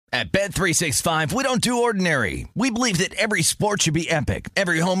At Bet365, we don't do ordinary. We believe that every sport should be epic.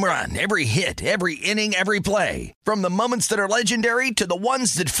 Every home run, every hit, every inning, every play. From the moments that are legendary to the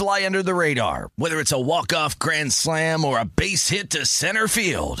ones that fly under the radar. Whether it's a walk-off grand slam or a base hit to center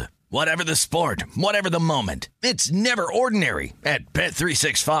field. Whatever the sport, whatever the moment. It's never ordinary at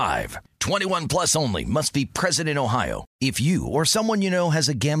Bet365. 21 plus only. Must be present in Ohio. If you or someone you know has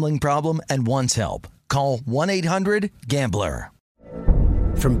a gambling problem and wants help, call 1-800-GAMBLER.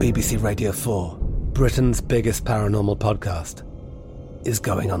 From BBC Radio 4, Britain's biggest paranormal podcast is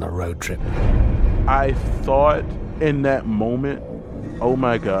going on a road trip. I thought in that moment, oh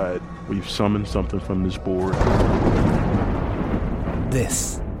my God, we've summoned something from this board.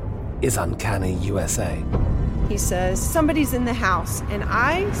 This is Uncanny USA. He says, somebody's in the house, and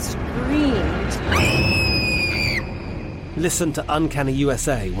I screamed. Listen to Uncanny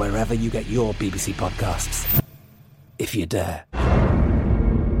USA wherever you get your BBC podcasts, if you dare.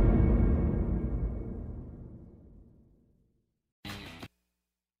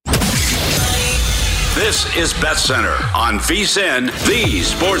 This is Bet Center on VSiN, the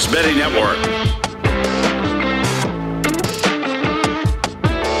Sports Betting Network.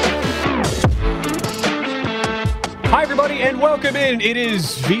 Hi, everybody, and welcome in. It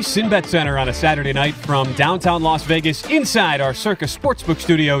is VSiN Bet Center on a Saturday night from downtown Las Vegas inside our Circus Sportsbook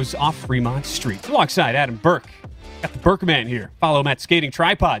studios off Fremont Street. Alongside Adam Burke. Got the Burkman here. Follow him at Skating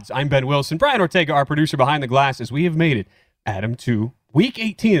Tripods. I'm Ben Wilson. Brian Ortega, our producer behind the glass, as we have made it, Adam, to Week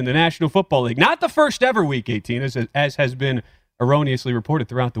 18 in the National Football League. Not the first ever Week 18, as has been erroneously reported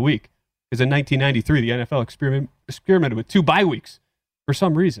throughout the week. Because in 1993, the NFL experimented with 2 bye weeks for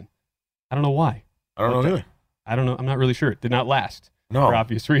some reason. I don't know why. I don't know either. I don't know. I'm not really sure. It did not last for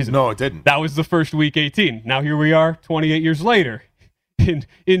obvious reasons. No, it didn't. That was the first Week 18. Now here we are 28 years later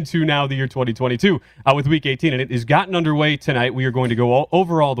into now the year 2022 with Week 18. And it has gotten underway tonight. We are going to go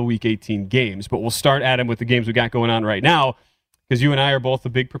over all the Week 18 games. But we'll start, Adam, with the games we got going on right now. Because you and I are both a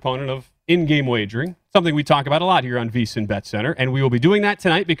big proponent of in-game wagering, something we talk about a lot here on VSiN Bet Center, and we will be doing that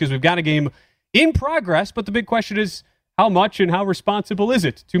tonight because we've got a game in progress, but the big question is how much and how responsible is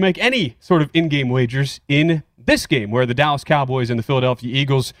it to make any sort of in-game wagers in this game where the Dallas Cowboys and the Philadelphia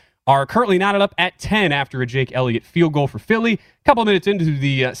Eagles are currently knotted up at 10 after a Jake Elliott field goal for Philly. A couple of minutes into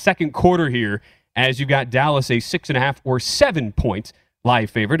the second quarter here as you got Dallas a 6.5 or 7-point live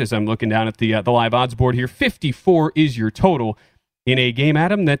favorite. As I'm looking down at the live odds board here, 54 is your total. In a game,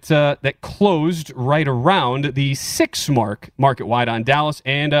 Adam, that closed right around the 6 mark market-wide on Dallas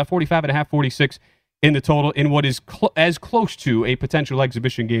and 45.5, 46 in the total in what is as close to a potential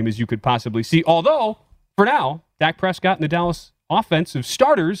exhibition game as you could possibly see. Although, for now, Dak Prescott and the Dallas offensive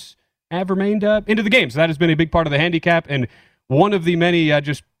starters have remained into the game. So that has been a big part of the handicap and one of the many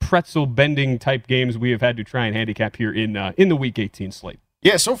just pretzel-bending type games we have had to try and handicap here in the Week 18 slate.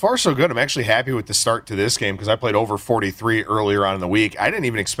 Yeah, so far so good. I'm actually happy with the start to this game because I played over 43 earlier on in the week. I didn't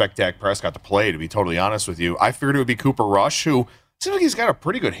even expect Dak Prescott to play, to be totally honest with you. I figured it would be Cooper Rush, who seems like he's got a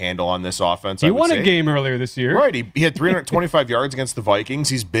pretty good handle on this offense. He won a game earlier this year. Right, he had 325 yards against the Vikings.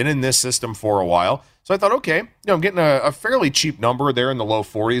 He's been in this system for a while. So I thought, okay, I'm getting a fairly cheap number there in the low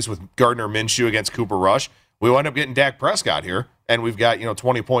 40s with Gardner Minshew against Cooper Rush. We wind up getting Dak Prescott here, and we've got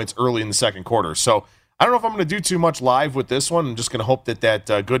 20 points early in the second quarter. So I don't know if I'm going to do too much live with this one. I'm just going to hope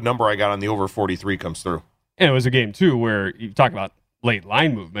that good number I got on the over 43 comes through. And it was a game, too, where you talk about late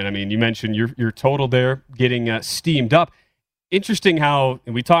line movement. I mean, you mentioned your total there getting steamed up. Interesting how,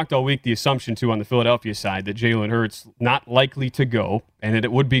 and we talked all week, the assumption, too, on the Philadelphia side that Jalen Hurts not likely to go, and that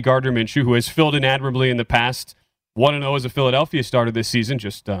it would be Gardner Minshew, who has filled in admirably in the past. 1-0 as a Philadelphia starter this season,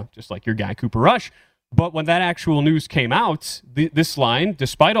 just like your guy, Cooper Rush. But when that actual news came out, this line,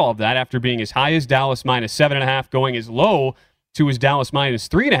 despite all of that, after being as high as Dallas minus 7.5, going as low to as Dallas minus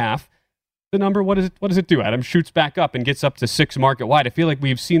 3.5, the number, what does it do, Adam? Shoots back up and gets up to 6 market wide. I feel like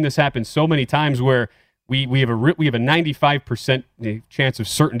we've seen this happen so many times where we have a 95% chance of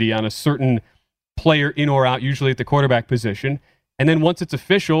certainty on a certain player in or out, usually at the quarterback position. And then once it's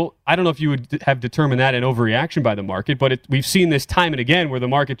official, I don't know if you would have determined that an overreaction by the market, but we've seen this time and again where the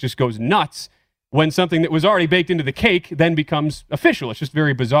market just goes nuts when something that was already baked into the cake then becomes official. It's just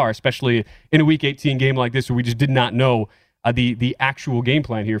very bizarre, especially in a Week 18 game like this where we just did not know the actual game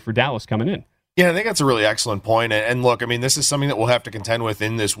plan here for Dallas coming in. Yeah, I think that's a really excellent point. And look, I mean, this is something that we'll have to contend with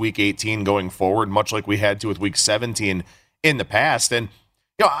in this Week 18 going forward, much like we had to with Week 17 in the past. And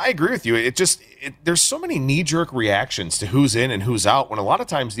I agree with you. There's so many knee-jerk reactions to who's in and who's out when a lot of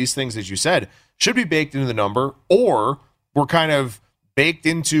times these things, as you said, should be baked into the number, or we're kind of baked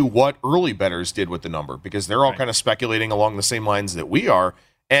into what early bettors did with the number because they're all kind of speculating along the same lines that we are.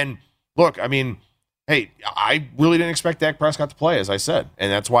 And look, I mean, hey, I really didn't expect Dak Prescott to play, as I said.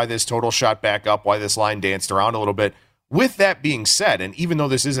 And that's why this total shot back up, why this line danced around a little bit. With that being said, and even though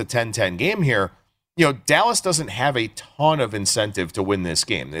this is a 10-10 game here, Dallas doesn't have a ton of incentive to win this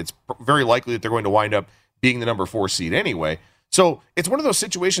game. It's very likely that they're going to wind up being the number 4 seed anyway. So it's one of those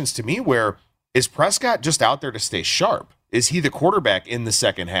situations to me where, is Prescott just out there to stay sharp? Is he the quarterback in the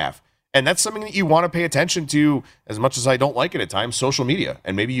second half? And that's something that you want to pay attention to, as much as I don't like it at times, social media.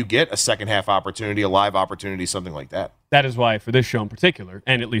 And maybe you get a second half opportunity, a live opportunity, something like that. That is why, for this show in particular,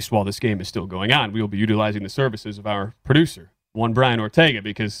 and at least while this game is still going on, we will be utilizing the services of our producer, one Brian Ortega,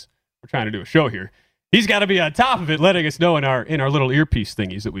 because we're trying to do a show here. He's got to be on top of it, letting us know in our little earpiece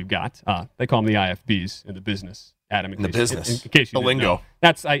thingies that we've got. They call them the IFBs in the business. Adam, in case you the lingo. Know.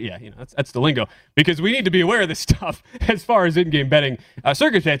 That's the lingo, because we need to be aware of this stuff as far as in-game betting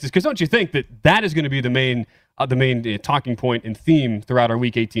circumstances. Because don't you think that is going to be the main talking point and theme throughout our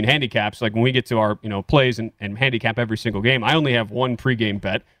Week 18 handicaps? Like when we get to our plays and handicap every single game, I only have one pregame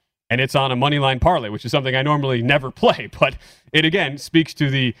bet, and it's on a moneyline parlay, which is something I normally never play. But it again speaks to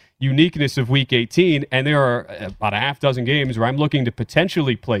the uniqueness of Week 18, and there are about a half dozen games where I'm looking to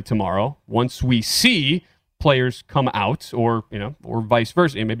potentially play tomorrow once we see players come out, or vice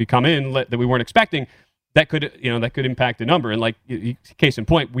versa, and maybe come in that we weren't expecting. That could impact the number. And like case in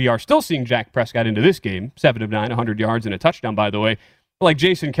point, we are still seeing Dak Prescott into this game, 7 of 9, 100 yards and a touchdown, by the way. Like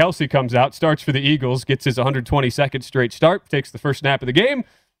Jason Kelce comes out, starts for the Eagles, gets his 122nd straight start, takes the first snap of the game,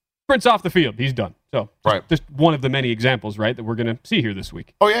 sprints off the field. He's done. So just one of the many examples, right, that we're going to see here this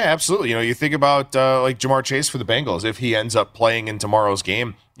week. Oh, yeah, absolutely. You think about like Jamar Chase for the Bengals. If he ends up playing in tomorrow's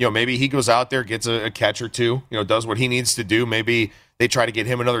game, maybe he goes out there, gets a catch or two, does what he needs to do. Maybe they try to get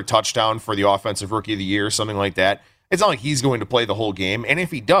him another touchdown for the Offensive Rookie of the Year, something like that. It's not like he's going to play the whole game. And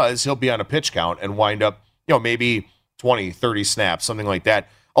if he does, he'll be on a pitch count and wind up, maybe 20, 30 snaps, something like that.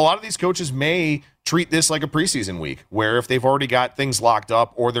 A lot of these coaches may treat this like a preseason week, where if they've already got things locked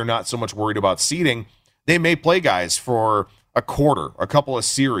up or they're not so much worried about seeding, they may play guys for a quarter, a couple of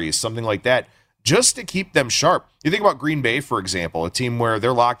series, something like that, just to keep them sharp. You think about Green Bay, for example, a team where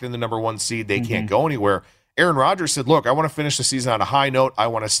they're locked in the number 1 seed, they can't go anywhere. Aaron Rodgers said, look, I want to finish the season on a high note. I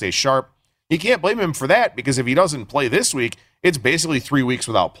want to stay sharp. You can't blame him for that, because if he doesn't play this week, it's basically 3 weeks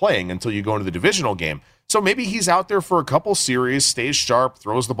without playing until you go into the divisional game. So maybe he's out there for a couple series, stays sharp,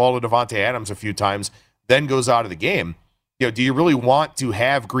 throws the ball to Devontae Adams a few times, then goes out of the game. Do you really want to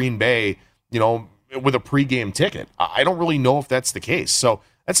have Green Bay, with a pregame ticket? I don't really know if that's the case. So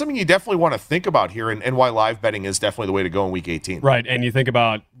that's something you definitely want to think about here, and why live betting is definitely the way to go in Week 18. Right, and you think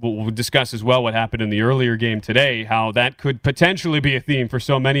about, we'll discuss as well what happened in the earlier game today, how that could potentially be a theme for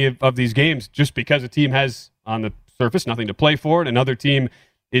so many of these games, just because a team has, on the surface, nothing to play for, and another team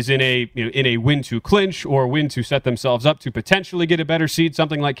is in a win to clinch or win to set themselves up to potentially get a better seed,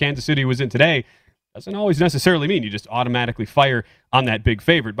 something like Kansas City was in today. Doesn't always necessarily mean you just automatically fire on that big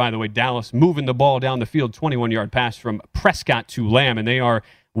favorite. By the way, Dallas moving the ball down the field, 21-yard pass from Prescott to Lamb, and they are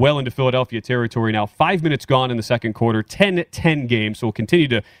well into Philadelphia territory now. 5 minutes gone in the second quarter, 10-10 game. So we'll continue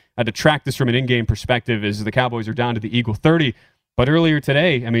to track this from an in-game perspective as the Cowboys are down to the Eagle 30. But earlier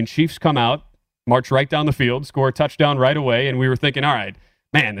today, Chiefs come out, march right down the field, score a touchdown right away, and we were thinking, all right,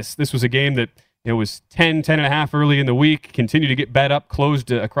 man, this was a game that was 10.5 early in the week, continued to get bet up, closed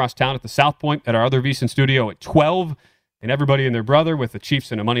across town at the South Point at our other VSiN studio at 12, and everybody and their brother with the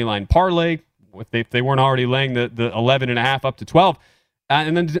Chiefs in a moneyline parlay, if they weren't already laying the 11.5 up to 12.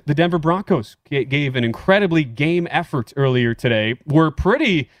 And then the Denver Broncos gave an incredibly game effort earlier today. Were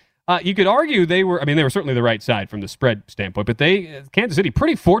pretty, you could argue they were certainly the right side from the spread standpoint, but Kansas City,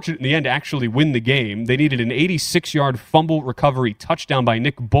 pretty fortunate in the end to actually win the game. They needed an 86-yard fumble recovery touchdown by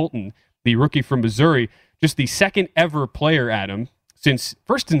Nick Bolton, the rookie from Missouri, just the second ever player, Adam, since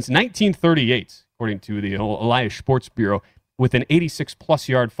 1938, according to the Elias Sports Bureau, with an 86-plus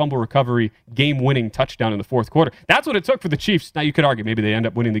yard fumble recovery game-winning touchdown in the fourth quarter. That's what it took for the Chiefs. Now, you could argue maybe they end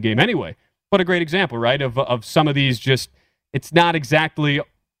up winning the game anyway, but a great example, right, of some of these just, it's not exactly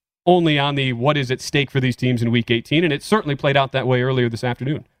only on the what is at stake for these teams in Week 18, and it certainly played out that way earlier this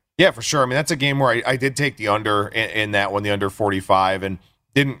afternoon. Yeah, for sure. That's a game where I did take the under in that one, the under 45, and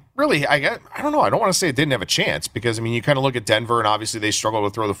didn't really, I don't know, I don't want to say it didn't have a chance, because, you kind of look at Denver, and obviously they struggle to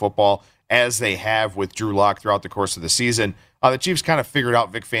throw the football, as they have with Drew Lock throughout the course of the season. The Chiefs kind of figured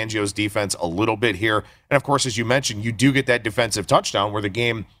out Vic Fangio's defense a little bit here. And, of course, as you mentioned, you do get that defensive touchdown where the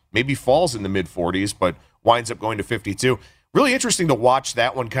game maybe falls in the mid-40s, but winds up going to 52. Really interesting to watch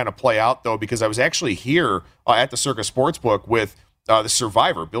that one kind of play out, though, because I was actually here at the Circa Sportsbook with the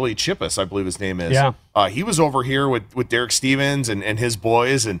survivor, Billy Chippis, I believe his name is. Yeah. He was over here with Derek Stevens and his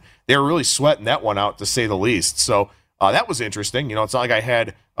boys, and they were really sweating that one out, to say the least. So that was interesting. It's not like I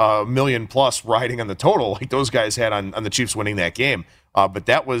had million plus riding on the total like those guys had on the Chiefs winning that game. But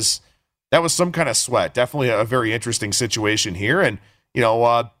that was some kind of sweat. Definitely a very interesting situation here. And,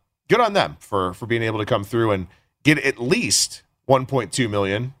 good on them for being able to come through and get at least $1.2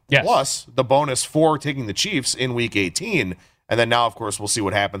 million plus the bonus for taking the Chiefs in Week 18. And then now, of course, we'll see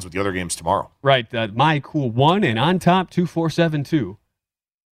what happens with the other games tomorrow. Right. My Cool 1 and On Top 2472.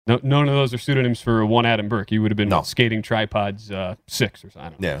 None of those are pseudonyms for one Adam Burke. He would have been Skating Tripods 6 or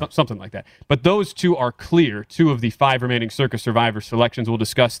something. Something like that. But those two are clear. 2 of the 5 remaining Circa Survivor selections. We'll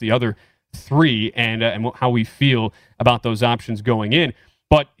discuss the other 3 and how we feel about those options going in.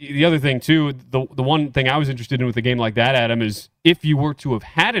 But the other thing, too, the one thing I was interested in with a game like that, Adam, is if you were to have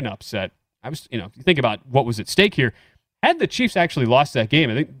had an upset, if you think about what was at stake here, had the Chiefs actually lost that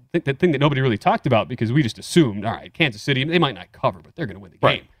game, I think the thing that nobody really talked about because we just assumed, all right, Kansas City, they might not cover, but they're going to win the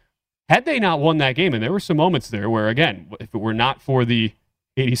game. Had they not won that game, and there were some moments there where, again, if it were not for the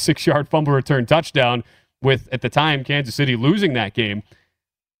 86-yard fumble return touchdown with, at the time, Kansas City losing that game,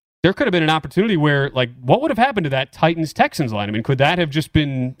 there could have been an opportunity where, what would have happened to that Titans-Texans line? I mean, could that have just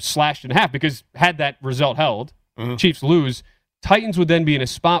been slashed in half? Because had that result held, Chiefs lose, Titans would then be in a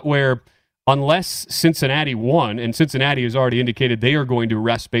spot where, unless Cincinnati won, and Cincinnati has already indicated they are going to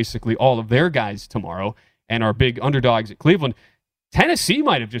rest basically all of their guys tomorrow and are big underdogs at Cleveland, Tennessee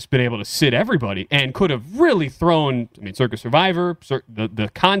might have just been able to sit everybody and could have really thrown, Circa Survivor, the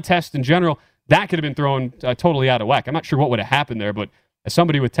contest in general, that could have been thrown totally out of whack. I'm not sure what would have happened there, but as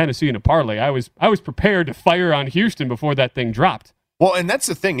somebody with Tennessee in a parlay, I was prepared to fire on Houston before that thing dropped. Well, and that's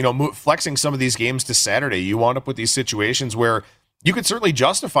the thing, flexing some of these games to Saturday, you wound up with these situations where you could certainly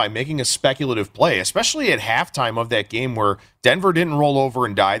justify making a speculative play, especially at halftime of that game where Denver didn't roll over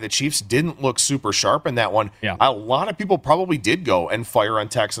and die. The Chiefs didn't look super sharp in that one. Yeah. A lot of people probably did go and fire on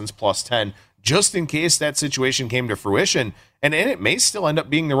Texans plus 10 just in case that situation came to fruition. And it may still end up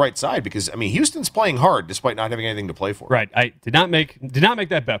being the right side because, Houston's playing hard despite not having anything to play for. Right. I did not make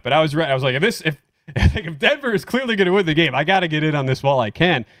that bet, but I was right. I was like, if Denver is clearly going to win the game, I got to get in on this while I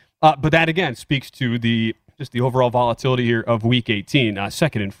can. But that, again, speaks to the overall volatility here of Week 18.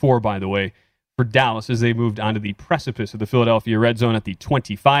 2nd and 4, by the way, for Dallas as they moved onto the precipice of the Philadelphia red zone at the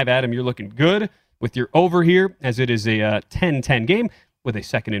 25. Adam, you're looking good with your over here as it is a 10-10 game with a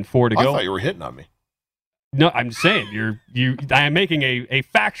 2nd and 4 to go. I thought you were hitting on me. No, I'm just saying I am making a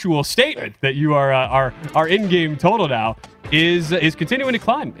factual statement that you are our in-game total now is continuing to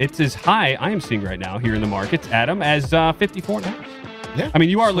climb. It's as high I am seeing right now here in the markets, Adam, as 54 now. Yeah.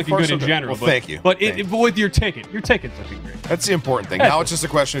 You are looking good in general. Well, thank you. But with your ticket's looking great. That's the important thing. Now it's just a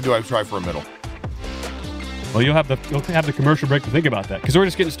question of do I try for a middle? Well, you'll have the commercial break to think about that because we're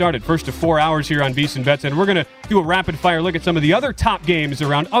just getting started. First of 4 hours here on VSiN Bets, and we're going to do a rapid fire look at some of the other top games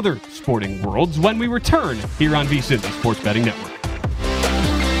around other sporting worlds when we return here on VSiN, the Sports Betting Network.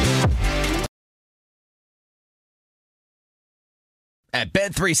 At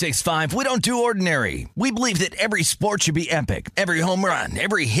Bet365, we don't do ordinary. We believe that every sport should be epic. Every home run,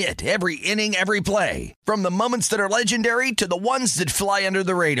 every hit, every inning, every play. From the moments that are legendary to the ones that fly under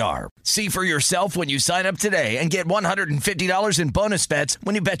the radar. See for yourself when you sign up today and get $150 in bonus bets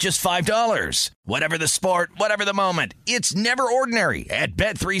when you bet just $5. Whatever the sport, whatever the moment, it's never ordinary at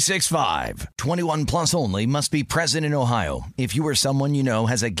Bet365. 21 plus only. Must be present in Ohio. If you or someone you know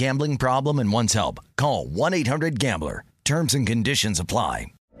has a gambling problem and wants help, call 1-800-GAMBLER. Terms and conditions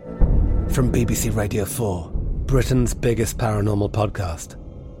apply. From BBC Radio 4, Britain's biggest paranormal podcast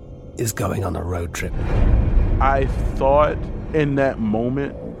is going on a road trip. I thought in that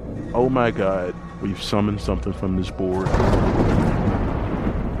moment, oh my God, we've summoned something from this board.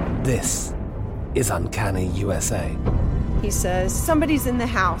 This is Uncanny USA. He says, somebody's in the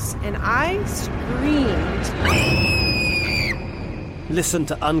house, and I screamed. Listen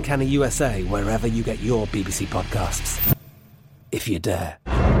to Uncanny USA wherever you get your BBC podcasts, if you dare.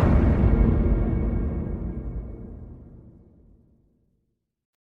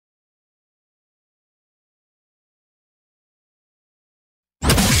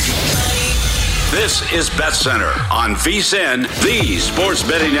 This is Bet Center on VSiN, the Sports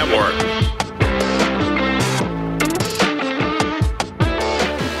Betting Network.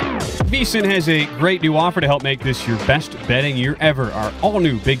 VSiN has a great new offer to help make this your best betting year ever. Our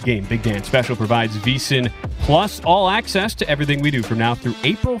all-new Big Game, Big Dance special provides VSiN Plus all access to everything we do from now through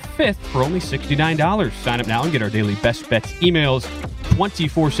April 5th for only $69. Sign up now and get our daily best bets emails,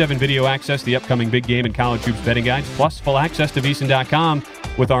 24/7 video access, the upcoming big game and college hoops betting guides, plus full access to VSiN.com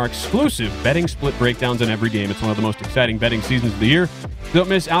with our exclusive betting split breakdowns on every game. It's one of the most exciting betting seasons of the year. Don't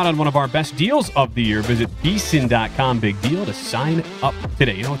miss out on one of our best deals of the year. Visit VSiN.com, big deal, to sign up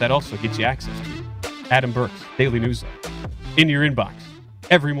today. You know what that also gets you access to? Adam Burke's daily newsletter in your inbox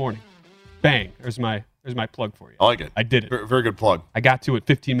every morning. Bang. There's my plug for you. I like it. I did it. Very good plug. I got to it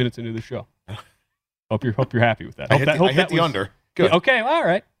 15 minutes into the show. Hope you're happy with that. I hit the under. Good. Okay, all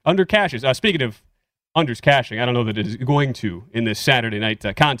right. Under cashes. Speaking of unders cashing, I don't know that it is going to in this Saturday night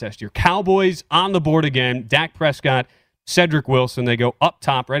contest. Your Cowboys on the board again. Dak Prescott, Cedric Wilson. They go up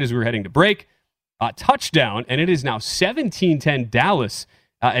top right as we were heading to break. Touchdown, and it is now 17-10 Dallas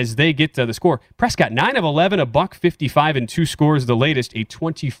as they get to the score. Prescott, 9 of 11, $155 and 2 scores. The latest, a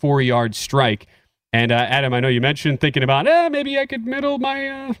 24-yard strike. And Adam, I know you mentioned thinking about, maybe I could middle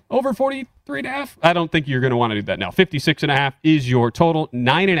my over 43.5. I don't think you're going to want to do that now. 56.5 is your total.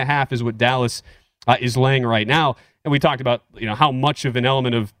 9.5 is what Dallas is laying right now. And we talked about how much of an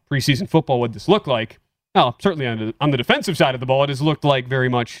element of preseason football would this look like. Well, certainly on the defensive side of the ball, it has looked like very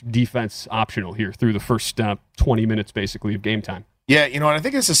much defense optional here through the first 20 minutes basically of game time. Yeah, and I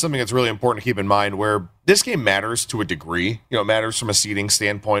think this is something that's really important to keep in mind where this game matters to a degree. It matters from a seeding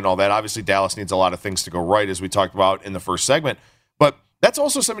standpoint and all that. Obviously, Dallas needs a lot of things to go right, as we talked about in the first segment. But that's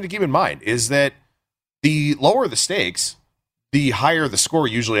also something to keep in mind, is that the lower the stakes, the higher the score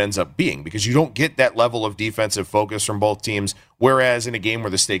usually ends up being, because you don't get that level of defensive focus from both teams, whereas in a game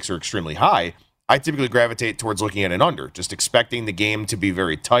where the stakes are extremely high, I typically gravitate towards looking at an under, just expecting the game to be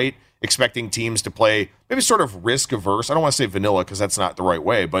very tight, expecting teams to play maybe sort of risk-averse. I don't want to say vanilla because that's not the right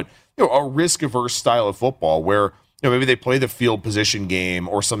way, but a risk-averse style of football where maybe they play the field position game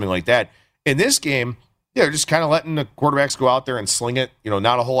or something like that. In this game, just kind of letting the quarterbacks go out there and sling it.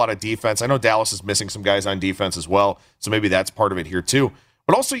 Not a whole lot of defense. I know Dallas is missing some guys on defense as well, so maybe that's part of it here too.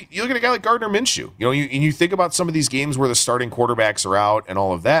 But also, you look at a guy like Gardner Minshew. You think about some of these games where the starting quarterbacks are out and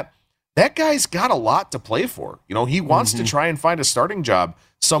all of that. That guy's got a lot to play for. He wants to try and find a starting job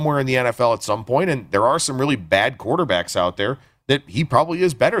somewhere in the NFL at some point, and there are some really bad quarterbacks out there that he probably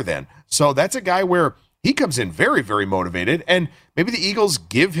is better than. So that's a guy where he comes in very, very motivated, and maybe the Eagles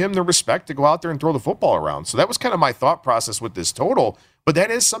give him the respect to go out there and throw the football around. So that was kind of my thought process with this total, but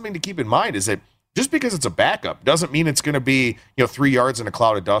that is something to keep in mind, is that just because it's a backup doesn't mean it's going to be 3 yards in a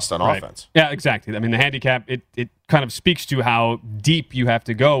cloud of dust on offense. Yeah, exactly. I mean, the handicap, it kind of speaks to how deep you have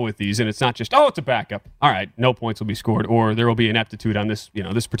to go with these, and it's not just, it's a backup. All right, no points will be scored, or there will be ineptitude on this,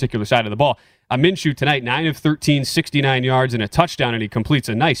 this particular side of the ball. Minshew tonight, 9 of 13, 69 yards and a touchdown, and he completes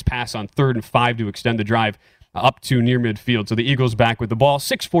a nice pass on 3rd and 5 to extend the drive up to near midfield. So the Eagles back with the ball,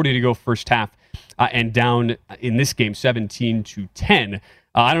 6:40 to go first half, and down in this game 17-10.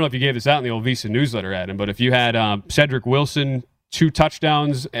 I don't know if you gave this out in the old Visa newsletter, Adam, but if you had Cedric Wilson 2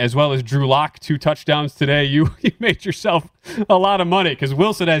 touchdowns as well as Drew Lock 2 touchdowns today, you made yourself a lot of money, because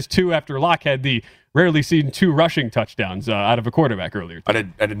Wilson has 2 after Lock had the rarely seen 2 rushing touchdowns out of a quarterback earlier today.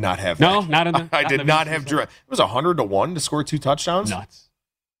 I did not have that. No, not in the. I did not have Drew. It was 100-1 to score 2 touchdowns. Nuts.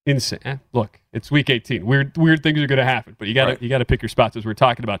 Insane. Look, it's week 18. Weird things are going to happen, but you got to pick your spots, as we're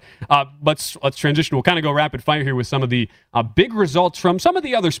talking about. Let's transition. We'll kind of go rapid fire here with some of the big results from some of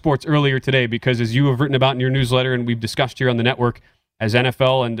the other sports earlier today, because as you have written about in your newsletter and we've discussed here on the network, as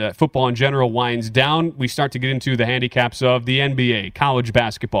NFL and football in general winds down, we start to get into the handicaps of the NBA, college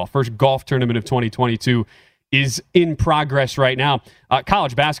basketball. First golf tournament of 2022 is in progress right now.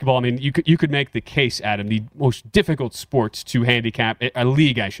 College basketball, I mean, you could make the case, Adam, the most difficult sports to handicap, a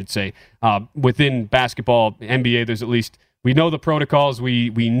league, I should say. Within basketball, NBA, there's at least, we know the protocols, we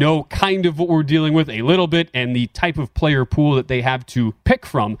know kind of what we're dealing with a little bit, and the type of player pool that they have to pick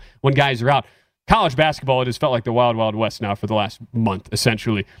from when guys are out. College basketball, it has felt like the Wild Wild West now for the last month,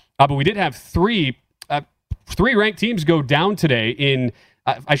 essentially. But we did have three ranked teams go down today in,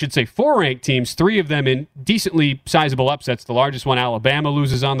 I should say 4 ranked teams, 3 of them in decently sizable upsets. The largest one, Alabama,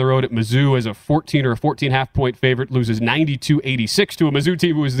 loses on the road at Mizzou as a 14 or a 14.5 point favorite, loses 92-86 to a Mizzou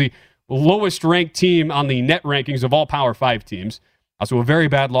team who was the lowest ranked team on the net rankings of all Power 5 teams. Also a very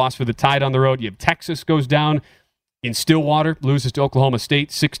bad loss for the Tide on the road. You have Texas goes down in Stillwater, loses to Oklahoma State,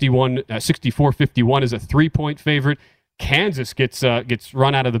 64-51 as a 3-point favorite. Kansas gets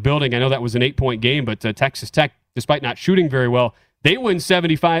run out of the building. I know that was an 8-point game, but Texas Tech, despite not shooting very well, they win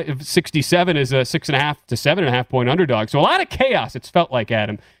 75-67 as a 6.5 to 7.5 point underdog. So a lot of chaos, it's felt like,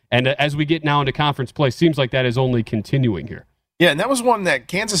 Adam. And as we get now into conference play, seems like that is only continuing here. Yeah, and that was one, that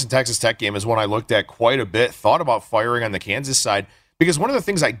Kansas and Texas Tech game is one I looked at quite a bit, thought about firing on the Kansas side, because one of the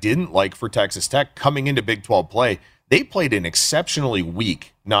things I didn't like for Texas Tech coming into Big 12 play, they played an exceptionally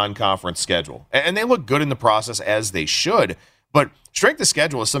weak non-conference schedule. And they look good in the process, as they should. But strength of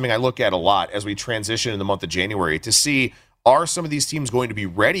schedule is something I look at a lot as we transition in the month of January to see, are some of these teams going to be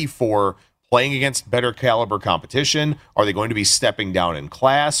ready for playing against better caliber competition? Are they going to be stepping down in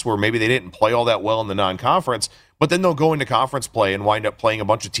class where maybe they didn't play all that well in the non-conference, but then they'll go into conference play and wind up playing a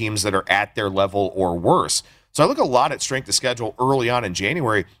bunch of teams that are at their level or worse? So I look a lot at strength of schedule early on in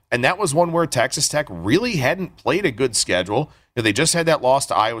January, and that was one where Texas Tech really hadn't played a good schedule. They just had that loss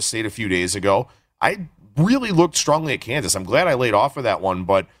to Iowa State a few days ago. I really looked strongly at Kansas. I'm glad I laid off of that one,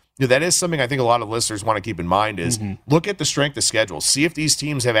 but that is something I think a lot of listeners want to keep in mind is look at the strength of schedule. See if these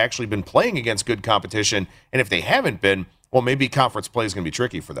teams have actually been playing against good competition, and if they haven't been, well, maybe conference play is going to be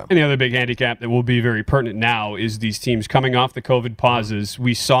tricky for them. And the other big handicap that will be very pertinent now is these teams coming off the COVID pauses.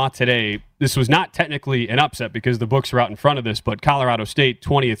 We saw today, this was not technically an upset because the books are out in front of this, but Colorado State,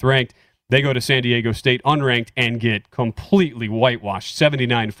 20th ranked, they go to San Diego State unranked and get completely whitewashed,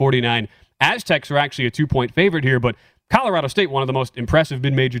 79-49. Aztecs are actually a 2-point favorite here, but Colorado State, one of the most impressive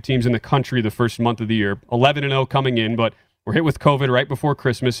mid-major teams in the country the first month of the year, 11-0 coming in, but were hit with COVID right before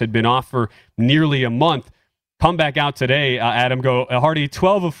Christmas, had been off for nearly a month. Come back out today, Adam, go Hardy,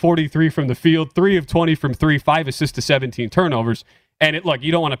 12 of 43 from the field, 3 of 20 from 3, 5 assists to 17 turnovers. And look,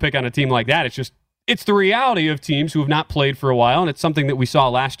 you don't want to pick on a team like that. It's the reality of teams who have not played for a while, and it's something that we saw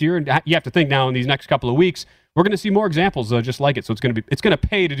last year. And you have to think now in these next couple of weeks, we're going to see more examples just like it. So it's going to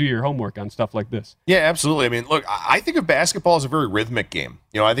pay to do your homework on stuff like this. Yeah, absolutely. I mean, look, I think of basketball as a very rhythmic game.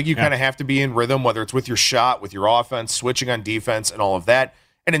 I think you kind of have to be in rhythm, whether it's with your shot, with your offense, switching on defense, and all of that.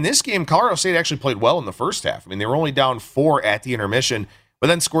 And in this game, Colorado State actually played well in the first half. I mean, they were only down 4 at the intermission, but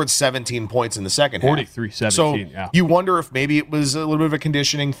then scored 17 points in the second half. 43-17, so yeah. You wonder if maybe it was a little bit of a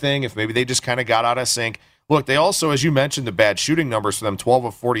conditioning thing, if maybe they just kind of got out of sync. Look, they also, as you mentioned, the bad shooting numbers for them, 12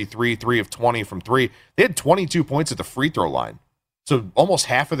 of 43, 3 of 20 from 3. They had 22 points at the free throw line. So almost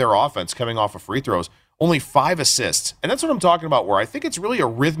half of their offense coming off of free throws, only 5 assists. And that's what I'm talking about, where I think it's really a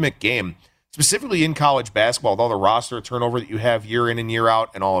rhythmic game, specifically in college basketball, with all the roster turnover that you have year in and year out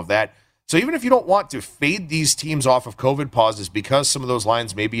and all of that. So even if you don't want to fade these teams off of COVID pauses because some of those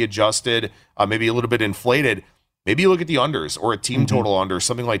lines may be adjusted, maybe a little bit inflated, maybe you look at the unders or a team total under,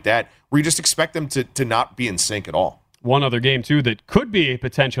 something like that, where you just expect them to not be in sync at all. One other game, too, that could be a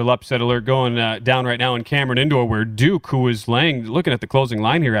potential upset alert going down right now in Cameron Indoor, where Duke, who is looking at the closing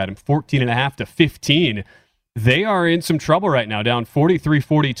line here, Adam, 14.5 to 15. They are in some trouble right now, down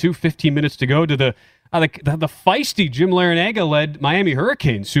 43-42, 15 minutes to go to the feisty Jim Larranaga-led Miami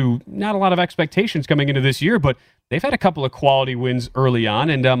Hurricanes, who not a lot of expectations coming into this year, but they've had a couple of quality wins early on,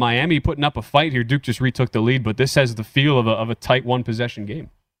 and Miami putting up a fight here. Duke just retook the lead, but this has the feel of a tight one-possession game.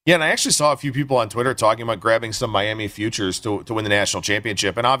 Yeah, and I actually saw a few people on Twitter talking about grabbing some Miami futures to win the national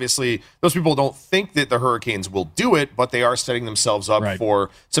championship. And obviously, those people don't think that the Hurricanes will do it, but they are setting themselves up for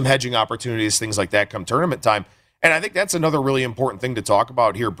some hedging opportunities, things like that come tournament time. And I think that's another really important thing to talk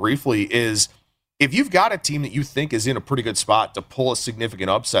about here briefly is if you've got a team that you think is in a pretty good spot to pull a significant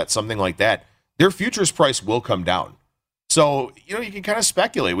upset, something like that, their futures price will come down. So, you can kind of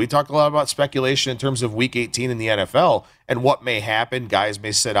speculate. We talked a lot about speculation in terms of Week 18 in the NFL and what may happen. Guys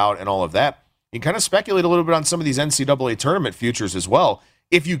may sit out and all of that. You can kind of speculate a little bit on some of these NCAA tournament futures as well.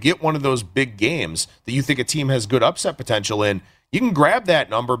 If you get one of those big games that you think a team has good upset potential in, you can grab that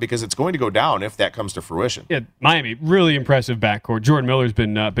number because it's going to go down if that comes to fruition. Yeah, Miami, really impressive backcourt. Jordan Miller's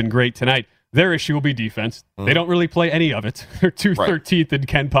been great tonight. Their issue will be defense. They don't really play any of it. They're 213th in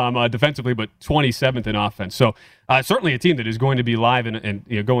KenPom defensively, but 27th in offense. So certainly a team that is going to be live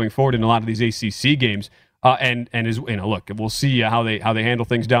and going forward in a lot of these ACC games. And is look, we'll see how they handle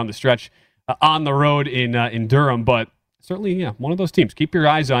things down the stretch on the road in Durham. But certainly, one of those teams. Keep your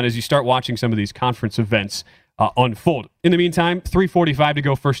eyes on as you start watching some of these conference events unfold. In the meantime, 3:45 to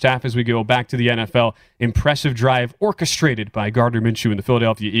go first half as we go back to the NFL. Impressive drive orchestrated by Gardner Minshew and the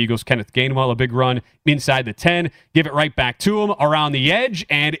Philadelphia Eagles. Kenneth Gainwell, a big run inside the 10. Give it right back to him around the edge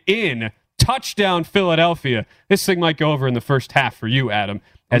and in. Touchdown, Philadelphia. This thing might go over in the first half for you, Adam,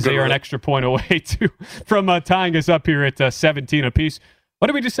 as they are an extra point away from tying us up here at 17 apiece. What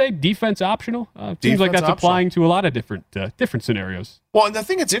did we just say? Defense optional? Seems like that's applying to a lot of different scenarios. Well, and the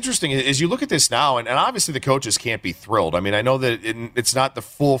thing that's interesting is you look at this now, and obviously the coaches can't be thrilled. I mean, I know that it's not the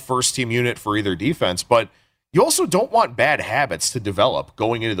full first-team unit for either defense, but you also don't want bad habits to develop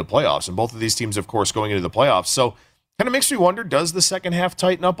going into the playoffs, and both of these teams, of course, going into the playoffs. So kind of makes me wonder, does the second half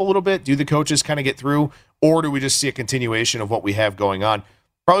tighten up a little bit? Do the coaches kind of get through, or do we just see a continuation of what we have going on?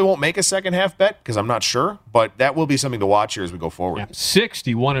 Probably won't make a second half bet because I'm not sure, but that will be something to watch here as we go forward. Yeah,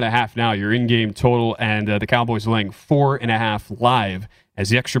 61.5 now, your in-game total, and the Cowboys laying 4.5 live as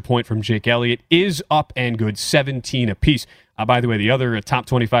the extra point from Jake Elliott is up and good, 17 apiece. By the way, the other top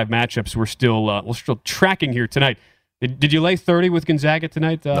 25 matchups we're still tracking here tonight. Did you lay 30 with Gonzaga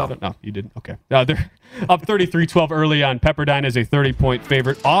tonight? No, you didn't. Okay. They're up 33-12 early on. Pepperdine is a 30-point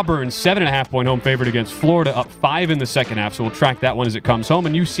favorite. Auburn, 7.5-point home favorite against Florida, up 5 in the second half. So we'll track that one as it comes home.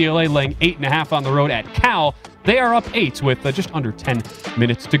 And UCLA laying 8.5 on the road at Cal. They are up 8 with just under 10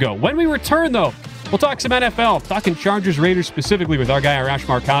 minutes to go. When we return, though, We'll talk some NFL, talking Chargers Raiders specifically with our guy Arash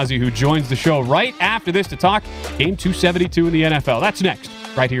Markazi, who joins the show right after this to talk Game 272 in the NFL. That's next,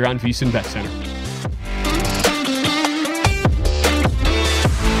 right here on VSiN Bet Center.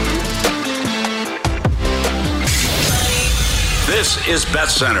 This is Bet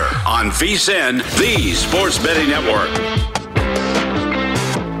Center on VSiN, the Sports Betting Network.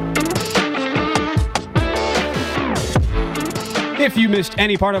 If you missed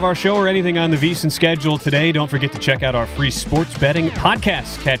any part of our show or anything on the VSiN schedule today, don't forget to check out our free sports betting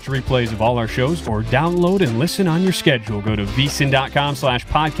podcast. Catch replays of all our shows or download and listen on your schedule. Go to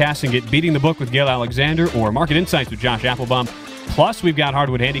vsin.com/podcast and get Beating the Book with Gail Alexander or Market Insights with Josh Applebaum. Plus, we've got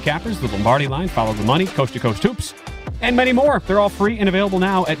Hardwood Handicappers, the Lombardi Line, Follow the Money, Coast to Coast Hoops, and many more. They're all free and available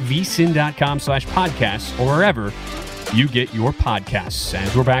now at vsin.com/podcasts or wherever you get your podcasts.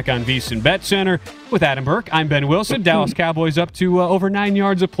 As we're back on VSiN Bet Center with Adam Burke, I'm Ben Wilson. Dallas Cowboys up to over 9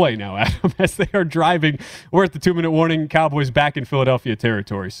 yards of play now, Adam, as they are driving. We're at the 2-minute warning. Cowboys back in Philadelphia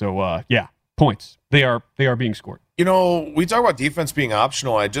territory. So, points. They are being scored. You know, we talk about defense being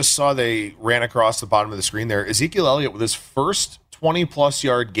optional. I just saw they ran across the bottom of the screen there. Ezekiel Elliott with his first 20-plus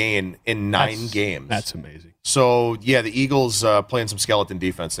yard gain in 9 games. That's amazing. So, yeah, the Eagles playing some skeleton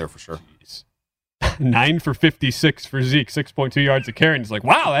defense there for sure. 9 for 56 for Zeke, 6.2 yards a carry. And it's like,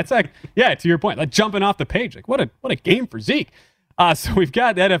 wow, that's like, yeah, to your point, like jumping off the page. Like, what a game for Zeke. So we've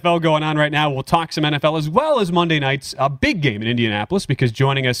got the NFL going on right now. We'll talk some NFL as well as Monday night's big game in Indianapolis, because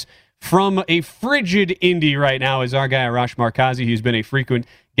joining us from a frigid Indy right now is our guy, Arash Markazi. He's been a frequent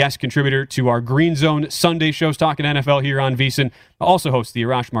guest contributor to our Green Zone Sunday shows talking NFL here on VSiN. Also hosts the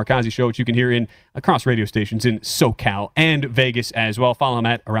Arash Markazi Show, which you can hear in across radio stations in SoCal and Vegas as well. Follow him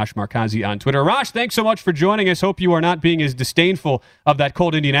at Arash Markazi on Twitter. Arash, thanks so much for joining us. Hope you are not being as disdainful of that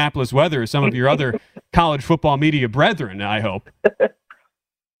cold Indianapolis weather as some of your other college football media brethren, I hope.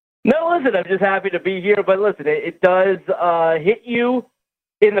 No, listen, I'm just happy to be here. But listen, it does hit you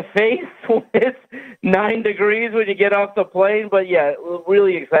in the face when it's 9 degrees when you get off the plane. But, yeah,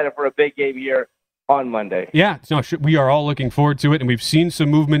 really excited for a big game here on Monday. Yeah, no, we are all looking forward to it, and we've seen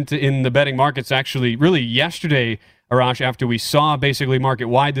some movement in the betting markets actually really yesterday, Arash, after we saw basically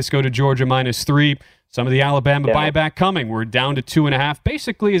market-wide this go to Georgia -3. Some of the Alabama buyback coming. We're down to 2.5.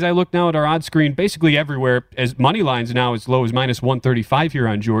 Basically, as I look now at our odds screen, basically everywhere, as money lines now as low as -135 here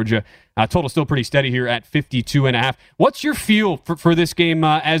on Georgia. Total still pretty steady here at 52.5. What's your feel for this game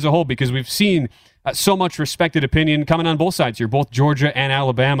as a whole? Because we've seen so much respected opinion coming on both sides here, both Georgia and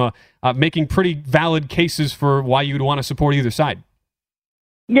Alabama, making pretty valid cases for why you would want to support either side.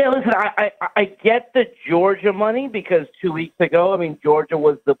 Yeah, listen, I get the Georgia money because 2 weeks ago, I mean, Georgia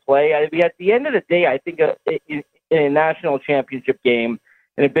was the play. I mean, at the end of the day, I think in a national championship game,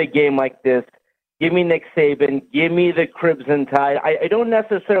 in a big game like this, give me Nick Saban, give me the Crimson Tide. I don't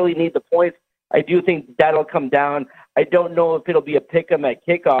necessarily need the points. I do think that'll come down. I don't know if it'll be a pick 'em at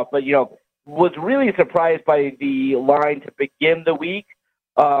kickoff, but, you know, was really surprised by the line to begin the week.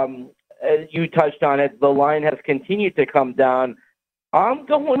 As you touched on it, the line has continued to come down. I'm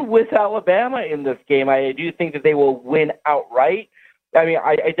going with Alabama in this game. I do think that they will win outright. I mean,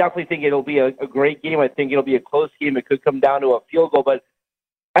 I definitely think it'll be a great game. I think it'll be a close game. It could come down to a field goal, but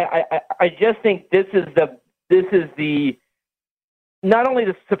I just think this is the not only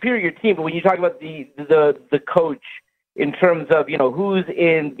the superior team, but when you talk about the coach in terms of, you know, who's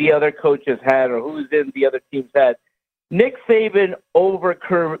in the other coach's head or who's in the other team's head, Nick Saban over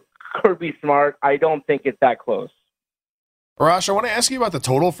Kirby Smart, I don't think it's that close. Arash, I want to ask you about the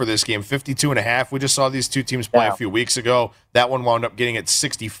total for this game, 52.5. We just saw these two teams play a few weeks ago. That one wound up getting at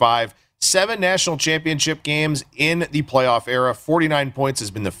 65. 7 national championship games in the playoff era. 49 points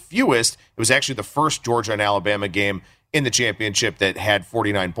has been the fewest. It was actually the first Georgia and Alabama game in the championship that had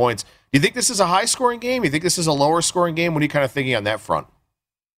 49 points. Do you think this is a high-scoring game? Do you think this is a lower-scoring game? What are you kind of thinking on that front?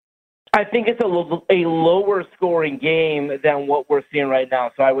 I think it's a lower-scoring game than what we're seeing right now.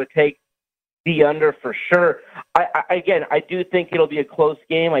 So I would take the under for sure. I do think it'll be a close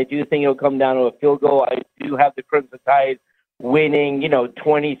game. I do think it'll come down to a field goal. I do have the Crimson Tide winning,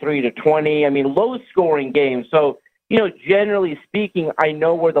 23-20. I mean, low-scoring game. So, generally speaking, I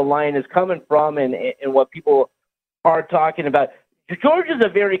know where the line is coming from and what people are talking about. Georgia's a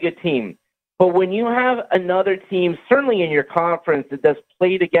very good team. But when you have another team, certainly in your conference, that has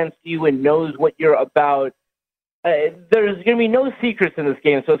played against you and knows what you're about, there's going to be no secrets in this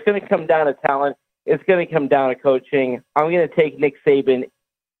game, so it's going to come down to talent. It's going to come down to coaching. I'm going to take Nick Saban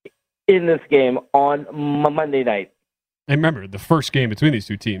in this game on Monday night. And remember, the first game between these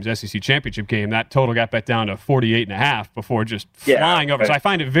two teams, SEC championship game, that total got bet down to 48.5 before just flying over. So I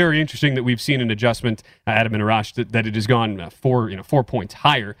find it very interesting that we've seen an adjustment, Adam and Arash, that it has gone 4 points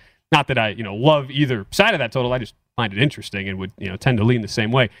higher. Not that I, love either side of that total. I just find it interesting and would, tend to lean the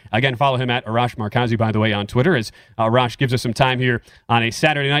same way. Again, follow him at Arash Markazi, by the way, on Twitter, as Arash gives us some time here on a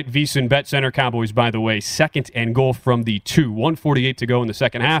Saturday night. VSiN Bet Center. Cowboys, by the way, 2nd and goal from the 2. 1:48 to go in the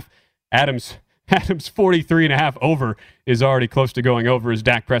second half. Adams 43.5 over is already close to going over as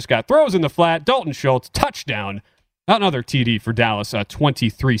Dak Prescott throws in the flat. Dalton Schultz, touchdown. Another TD for Dallas,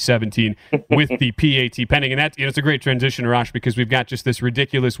 23-17 with the PAT pending. And that, it's a great transition, Arash, because we've got just this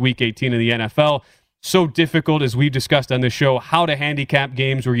ridiculous Week 18 in the NFL. So difficult, as we've discussed on this show, how to handicap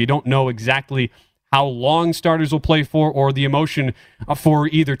games where you don't know exactly how long starters will play for or the emotion for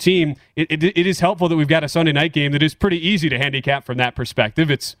either team. It is helpful that we've got a Sunday night game that is pretty easy to handicap from that perspective.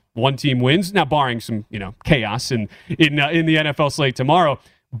 It's one team wins, now barring some chaos in the NFL slate tomorrow.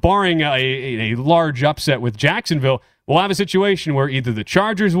 Barring a large upset with Jacksonville, we'll have a situation where either the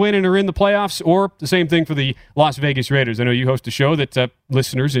Chargers win and are in the playoffs, or the same thing for the Las Vegas Raiders. I know you host a show that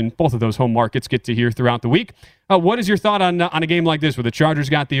listeners in both of those home markets get to hear throughout the week. What is your thought on a game like this where the Chargers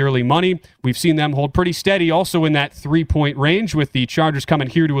got the early money? We've seen them hold pretty steady, also in that 3-point range, with the Chargers coming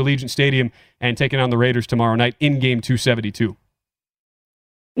here to Allegiant Stadium and taking on the Raiders tomorrow night in game 272.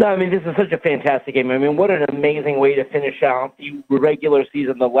 No, I mean, this is such a fantastic game. I mean, what an amazing way to finish out the regular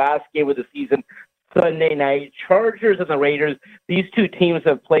season, the last game of the season, Sunday night. Chargers and the Raiders, these two teams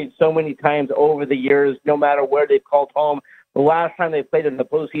have played so many times over the years, no matter where they've called home. The last time they played in the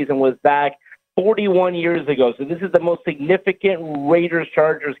postseason was back 41 years ago. So this is the most significant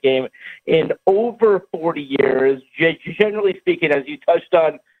Raiders-Chargers game in over 40 years. Generally speaking, as you touched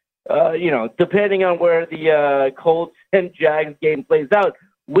on, depending on where the Colts and Jags game plays out,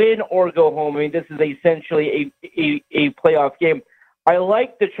 win or go home. I mean, this is essentially a playoff game. I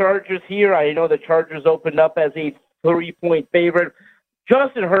like the Chargers here. I know the Chargers opened up as a 3-point favorite.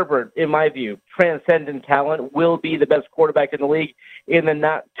 Justin Herbert, in my view, transcendent talent, will be the best quarterback in the league in the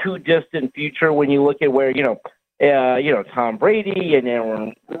not too distant future. When you look at where Tom Brady and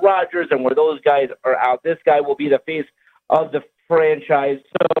Aaron Rodgers and where those guys are out, this guy will be the face of the franchise.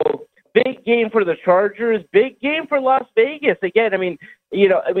 So big game for the Chargers, big game for Las Vegas. Again,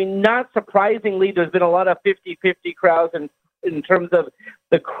 not surprisingly, there's been a lot of 50-50 crowds in terms of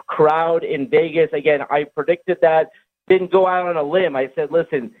the crowd in Vegas. Again, I predicted that. Didn't go out on a limb. I said,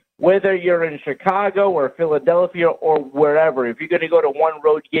 listen, whether you're in Chicago or Philadelphia or wherever, if you're going to go to one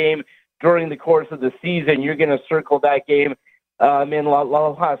road game during the course of the season, you're going to circle that game in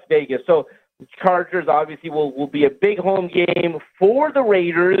Las Vegas. So the Chargers obviously will be a big home game for the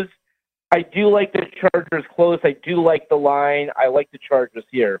Raiders. I do like the Chargers close. I do like the line. I like the Chargers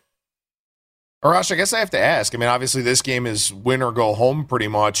here. Arash, I guess I have to ask. I mean, obviously this game is win or go home pretty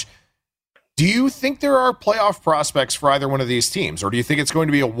much. Do you think there are playoff prospects for either one of these teams, or do you think it's going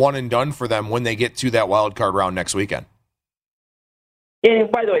to be a one and done for them when they get to that wild card round next weekend?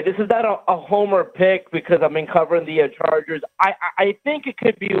 And by the way, this is not a homer pick because I've been covering the Chargers. I think it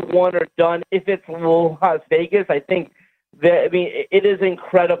could be one or done if it's Las Vegas. I think it is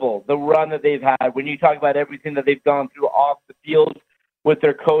incredible, the run that they've had. When you talk about everything that they've gone through off the field with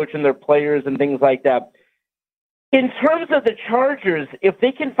their coach and their players and things like that. In terms of the Chargers, if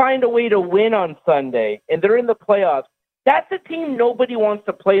they can find a way to win on Sunday and they're in the playoffs, that's a team nobody wants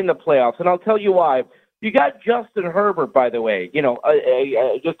to play in the playoffs, and I'll tell you why. You got Justin Herbert, by the way.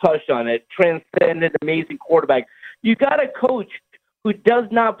 I just touched on it. Transcendent, amazing quarterback. You got a coach who does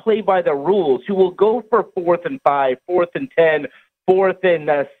not play by the rules, who will go for 4th and 5, 4th and 10, 4th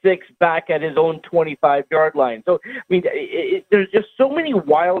and 6 back at his own 25-yard line. So, I mean, there's just so many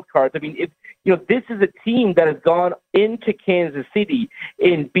wild cards. I mean, this is a team that has gone into Kansas City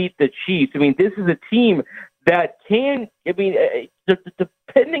and beat the Chiefs. I mean, this is a team that can,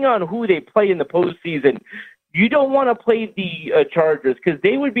 depending on who they play in the postseason, you don't want to play the Chargers because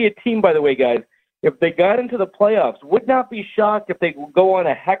they would be a team, by the way, guys, if they got into the playoffs, would not be shocked if they go on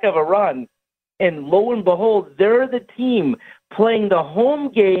a heck of a run. And lo and behold, they're the team playing the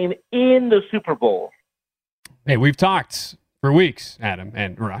home game in the Super Bowl. Hey, we've talked for weeks, Adam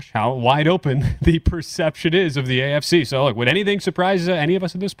and Rush, how wide open the perception is of the AFC. So, look, would anything surprise any of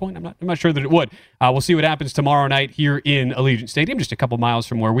us at this point? I'm not sure that it would. We'll see what happens tomorrow night here in Allegiant Stadium, just a couple miles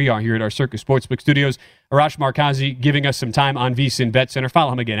from where we are here at our Circus Sportsbook studios. Arash Markazi giving us some time on VSiN Bet Center.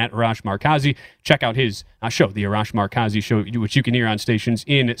 Follow him again at Arash Markazi. Check out his show, The Arash Markazi Show, which you can hear on stations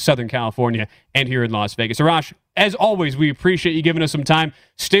in Southern California and here in Las Vegas. Arash, as always, we appreciate you giving us some time.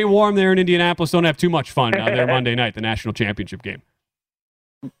 Stay warm there in Indianapolis. Don't have too much fun there Monday night, the national championship game.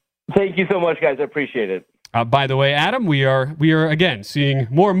 Thank you so much, guys. I appreciate it. By the way, Adam, we are again seeing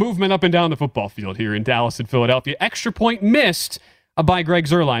more movement up and down the football field here in Dallas and Philadelphia. Extra point missed by Greg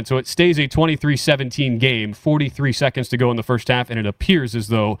Zuerlein, so it stays a 23-17 game, 43 seconds to go in the first half, and it appears as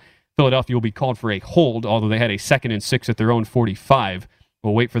though Philadelphia will be called for a hold, although they had a 2nd and 6 at their own 45.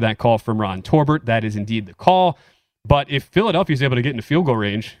 We'll wait for that call from Ron Torbert. That is indeed the call. But if Philadelphia is able to get into field goal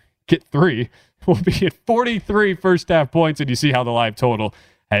range, get 3, we'll be at 43 first half points, and you see how the live total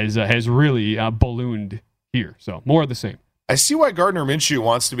has really ballooned here. So more of the same. I see why Gardner Minshew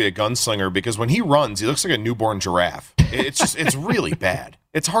wants to be a gunslinger, because when he runs, he looks like a newborn giraffe. It's really bad.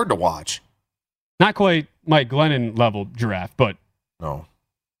 It's hard to watch. Not quite Mike Glennon level giraffe, but no.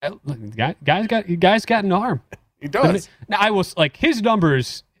 Guy's got an arm. He does. Now I was like, his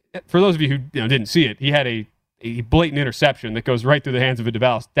numbers. For those of you who didn't see it, he had a blatant interception that goes right through the hands of a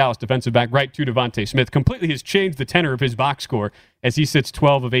Dallas defensive back, right to Devontae Smith. Completely has changed the tenor of his box score as he sits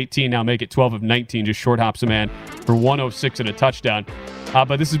 12 of 18, now make it 12 of 19, just short hops a man for 106 and a touchdown.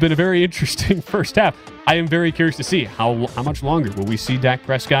 But this has been a very interesting first half. I am very curious to see how much longer will we see Dak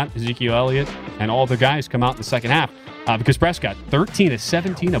Prescott, Ezekiel Elliott, and all the guys come out in the second half. Because Prescott, 13 of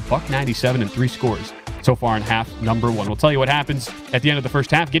 17, $197 and 3 scores so far in half number 1. We'll tell you what happens at the end of the first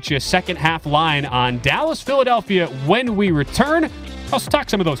half. Get you a second half line on Dallas, Philadelphia when we return. Also talk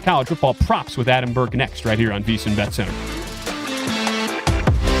some of those college football props with Adam Burke next, right here on VSiN Bet Center.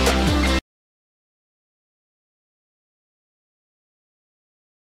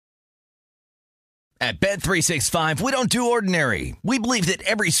 At Bet365, we don't do ordinary. We believe that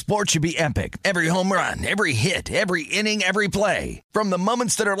every sport should be epic. Every home run, every hit, every inning, every play. From the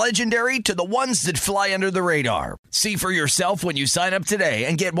moments that are legendary to the ones that fly under the radar. See for yourself when you sign up today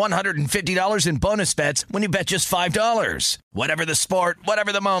and get $150 in bonus bets when you bet just $5. Whatever the sport,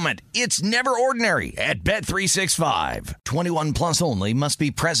 whatever the moment, it's never ordinary at Bet365. 21 plus only. Must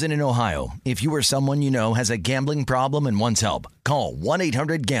be present in Ohio. If you or someone you know has a gambling problem and wants help, call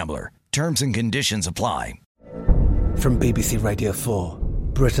 1-800-GAMBLER. Terms and conditions apply. From BBC Radio 4,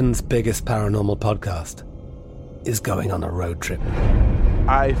 Britain's biggest paranormal podcast is going on a road trip.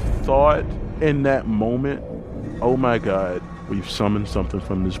 I thought in that moment, oh my God, we've summoned something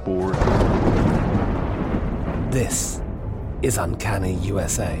from this board. This is Uncanny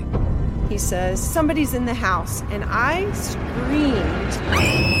USA. He says, somebody's in the house, and I screamed.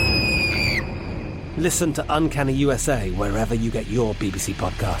 Listen to Uncanny USA wherever you get your BBC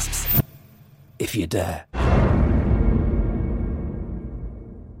podcasts, if you dare.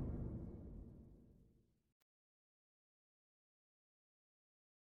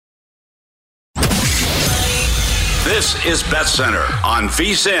 This is Bet Center on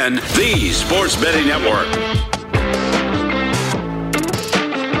VSiN, the Sports Betting Network.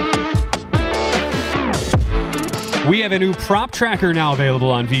 We have a new prop tracker now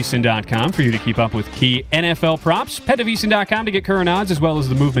available on VSiN.com for you to keep up with key NFL props. Head to VSiN.com to get current odds as well as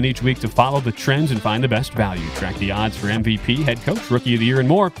the movement each week to follow the trends and find the best value. Track the odds for MVP, head coach, rookie of the year, and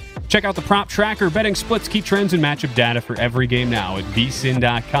more. Check out the prop tracker, betting splits, key trends, and matchup data for every game now at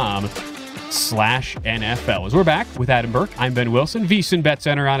VSiN.com/NFL. As we're back with Adam Burke, I'm Ben Wilson. VSiN Bet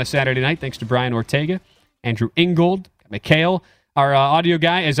Center on a Saturday night. Thanks to Brian Ortega, Andrew Ingold, Mikhail, our audio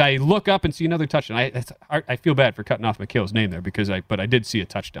guy. As I look up and see another touchdown, I feel bad for cutting off Mikhail's name there but I did see a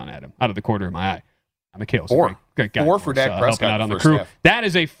touchdown at him out of the corner of my eye. Mikhail's great guy. 4 for Dak Prescott out on the first crew. half. That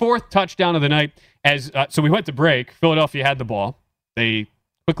is a 4th touchdown of the night. So we went to break. Philadelphia had the ball. They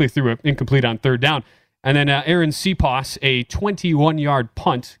quickly threw it incomplete on 3rd down. And then Aaron Cepas, a 21-yard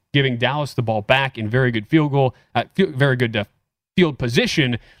punt, giving Dallas the ball back in very good field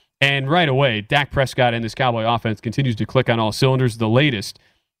position. And right away, Dak Prescott and this Cowboy offense continues to click on all cylinders. The latest,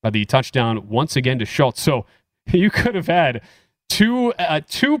 the touchdown once again to Schultz. So you could have had two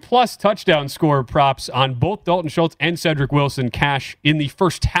plus touchdown score props on both Dalton Schultz and Cedric Wilson cash in the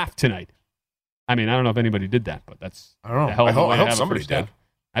first half tonight. I mean, I don't know if anybody did that, but that's I don't know. the hell of a way to I hope have a somebody first did. half.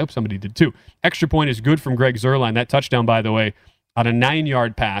 I hope somebody did too. Extra point is good from Greg Zuerlein. That touchdown, by the way, on a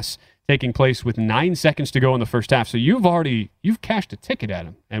 9-yard pass, taking place with 9 seconds to go in the first half. So you've cashed a ticket at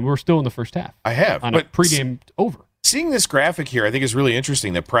him, and we're still in the first half. I have. On a pregame over. Seeing this graphic here, I think is really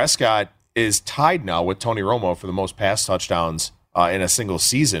interesting that Prescott is tied now with Tony Romo for the most pass touchdowns in a single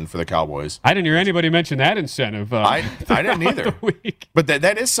season for the Cowboys. I didn't hear anybody mention that incentive. I didn't either. But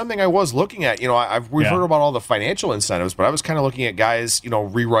that is something I was looking at. We've heard about all the financial incentives, but I was kind of looking at guys,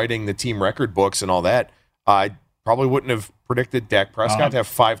 rewriting the team record books and all that. I probably wouldn't have predicted Dak Prescott to have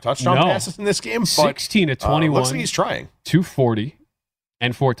 5 touchdown passes in this game. 16 to 21. Looks like he's trying. 240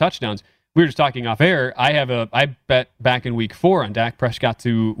 and 4 touchdowns. We were just talking off air. I bet back in week 4 on Dak Prescott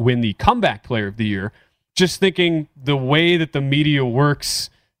to win the comeback player of the year. Just thinking the way that the media works,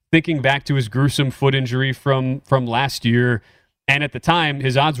 thinking back to his gruesome foot injury from last year. And at the time,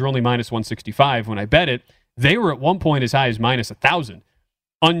 his odds were only minus 165 when I bet it. They were at one point as high as minus 1,000.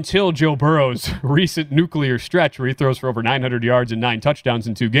 until Joe Burrow's recent nuclear stretch where he throws for over 900 yards and 9 touchdowns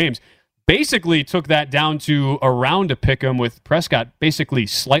in 2 games, basically took that down to around a pick 'em with Prescott basically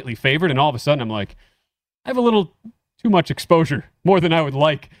slightly favored. And all of a sudden I'm like, I have a little too much exposure, more than I would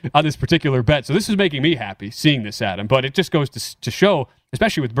like on this particular bet. So this is making me happy seeing this, Adam. But it just goes to show,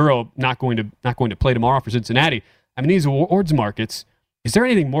 especially with Burrow not going to play tomorrow for Cincinnati. I mean, these awards markets, is there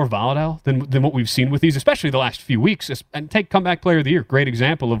anything more volatile than what we've seen with these, especially the last few weeks? And take Comeback Player of the Year, great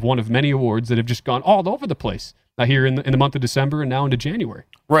example of one of many awards that have just gone all over the place here in the month of December and now into January.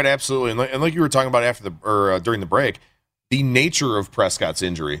 Right, absolutely. And like you were talking about during the break, the nature of Prescott's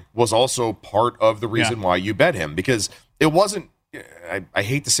injury was also part of the reason why you bet him, because it wasn't, I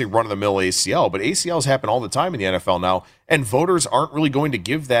hate to say run-of-the-mill ACL, but ACLs happen all the time in the NFL now, and voters aren't really going to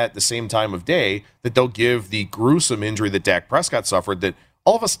give that the same time of day that they'll give the gruesome injury that Dak Prescott suffered, that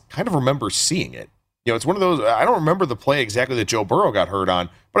all of us kind of remember seeing it. You know, it's one of those, I don't remember the play exactly that Joe Burrow got hurt on,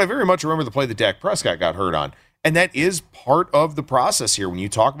 but I very much remember the play that Dak Prescott got hurt on. And that is part of the process here. When you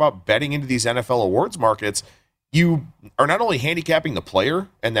talk about betting into these NFL awards markets, you are not only handicapping the player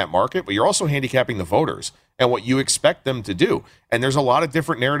and that market, but you're also handicapping the voters and what you expect them to do. And there's a lot of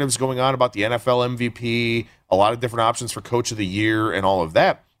different narratives going on about the NFL MVP, a lot of different options for Coach of the Year and all of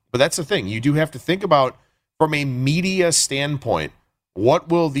that. But that's the thing. You do have to think about, from a media standpoint, what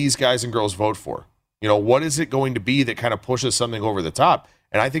will these guys and girls vote for? You know, what is it going to be that kind of pushes something over the top?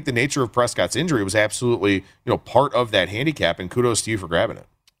 And I think the nature of Prescott's injury was absolutely, part of that handicap, and kudos to you for grabbing it.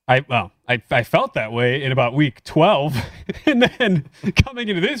 I felt that way in about week 12. And then coming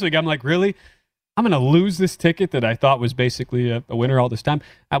into this week, I'm like, really? I'm going to lose this ticket that I thought was basically a winner all this time?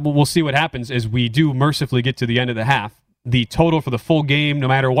 We'll see what happens as we do mercifully get to the end of the half. The total for the full game, no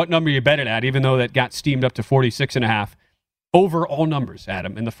matter what number you bet it at, even though that got steamed up to 46.5, over all numbers,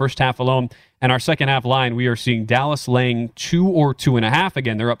 Adam, in the first half alone. And our second half line, we are seeing Dallas laying 2 or 2.5.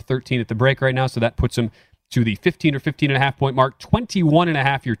 Again, they're up 13 at the break right now, so that puts them to the 15 or 15.5 point mark,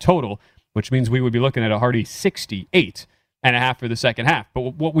 21.5 your total, which means we would be looking at a hearty 68.5 for the second half. But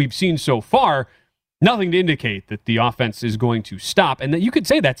what we've seen so far, nothing to indicate that the offense is going to stop. And that you could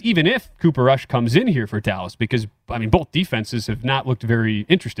say that's even if Cooper Rush comes in here for Dallas, because, I mean, both defenses have not looked very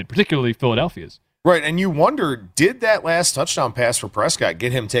interested, particularly Philadelphia's. Right, and you wonder, did that last touchdown pass for Prescott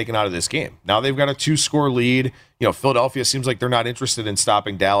get him taken out of this game? Now they've got a 2-score lead. Philadelphia seems like they're not interested in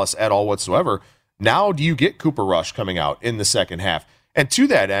stopping Dallas at all whatsoever. Now do you get Cooper Rush coming out in the second half? And to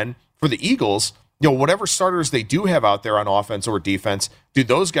that end, for the Eagles, whatever starters they do have out there on offense or defense, do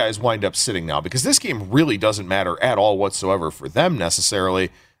those guys wind up sitting now? Because this game really doesn't matter at all whatsoever for them necessarily.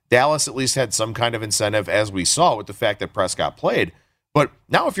 Dallas at least had some kind of incentive, as we saw with the fact that Prescott played. But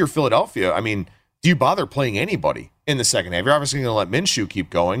now if you're Philadelphia, I mean, do you bother playing anybody in the second half? You're obviously going to let Minshew keep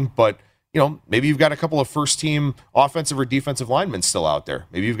going, but maybe you've got a couple of first-team offensive or defensive linemen still out there.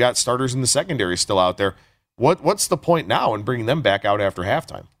 Maybe you've got starters in the secondary still out there. What's the point now in bringing them back out after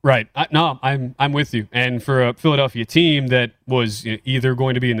halftime? Right. No, I'm with you. And for a Philadelphia team that was either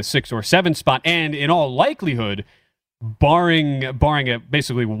going to be in the 6 or 7 spot, and in all likelihood, barring a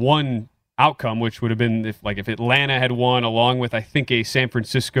basically one outcome, which would have been if Atlanta had won along with I think a San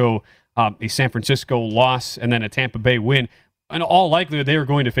Francisco loss and then a Tampa Bay win. In all likelihood, they are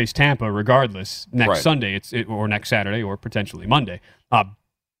going to face Tampa regardless next Sunday, or next Saturday, or potentially Monday.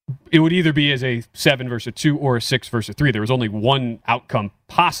 It would either be as a 7 versus 2 or a 6 versus 3. There was only one outcome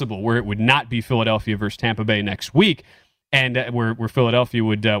possible where it would not be Philadelphia versus Tampa Bay next week, and where Philadelphia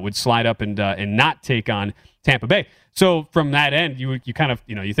would slide up and not take on Tampa Bay. So from that end, you kind of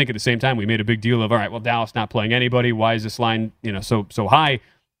you think at the same time we made a big deal of, all right, well, Dallas not playing anybody. Why is this line so high?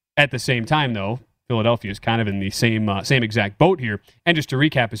 At the same time, though, Philadelphia is kind of in the same exact boat here. And just to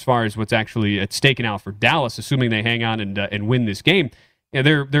recap, as far as what's actually at stake now for Dallas, assuming they hang on and win this game,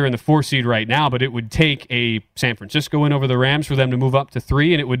 they're in the 4 seed right now. But it would take a San Francisco win over the Rams for them to move up to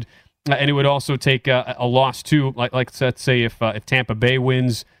 3, and it would also take a loss too. Like let's say if Tampa Bay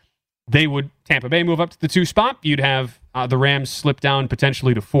wins, Tampa Bay move up to the 2 spot. You'd have the Rams slip down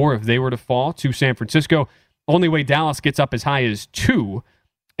potentially to 4 if they were to fall to San Francisco. Only way Dallas gets up as high as 2.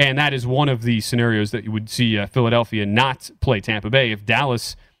 And that is one of the scenarios that you would see Philadelphia not play Tampa Bay if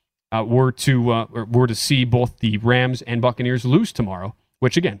Dallas were to see both the Rams and Buccaneers lose tomorrow.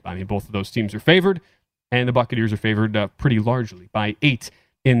 Which again, I mean, both of those teams are favored, and the Buccaneers are favored pretty largely by 8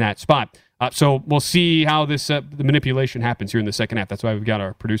 in that spot. So we'll see how the manipulation happens here in the second half. That's why we've got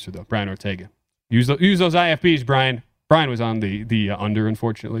our producer though, Brian Ortega. Use those IFBs, Brian. Brian was on the under,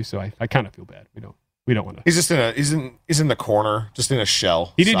 unfortunately, so I kind of feel bad. We don't want to. He's just he's in the corner, just in a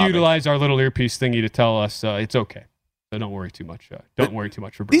shell. He did utilize our little earpiece thingy to tell us it's okay. So don't worry too much. Don't worry too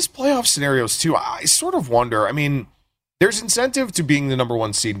much for Brian. These playoff scenarios too. I sort of wonder. I mean, there's incentive to being the number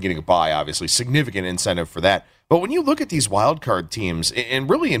one seed and getting a bye, obviously, significant incentive for that. But when you look at these wild card teams, and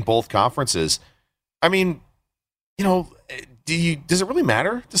really in both conferences, I mean, you know, does it really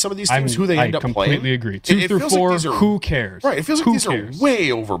matter to some of these teams who they end up playing? I completely agree. 2 through 4, who cares? Right. It feels like these are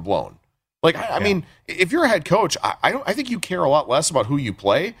way overblown. Like, I mean, if you're a head coach, I think you care a lot less about who you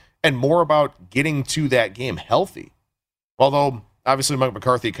play and more about getting to that game healthy. Although, obviously, Mike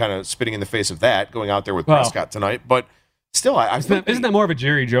McCarthy kind of spitting in the face of that, going out there with Prescott tonight. But still, isn't that more of a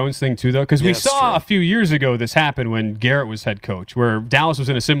Jerry Jones thing, too, though? Because we saw a few years ago this happen when Garrett was head coach, where Dallas was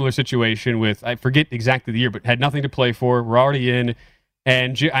in a similar situation with, I forget exactly the year, but had nothing to play for. We're already in.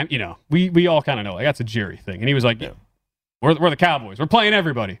 And, you know, we all kind of know, like, that's a Jerry thing. And he was like, we're the Cowboys. We're playing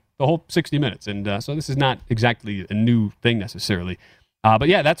everybody the whole 60 minutes. And so this is not exactly a new thing necessarily. But,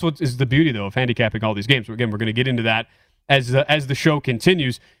 yeah, that's what is the beauty, though, of handicapping all these games. Again, we're going to get into that as the show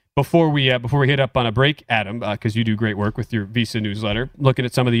continues. Before we hit up on a break, Adam, because you do great work with your Visa newsletter, looking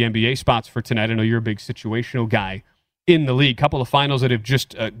at some of the NBA spots for tonight. I know you're a big situational guy in the league. Couple of finals that have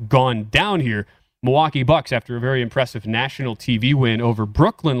just gone down here. Milwaukee Bucks, after a very impressive national TV win over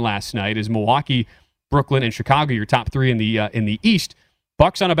Brooklyn last night, is Milwaukee, Brooklyn, and Chicago your top three in the East.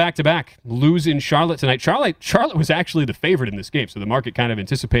 Bucks on a back-to-back, lose in Charlotte tonight. Charlotte was actually the favorite in this game, so the market kind of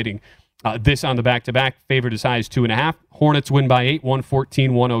anticipating this on the back-to-back, favored as high as 2.5. Hornets win by 8,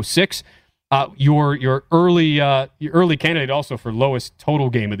 114-106. Your early candidate also for lowest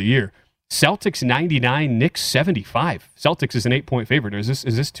total game of the year. Celtics 99, Knicks 75. Celtics is an 8-point favorite. Is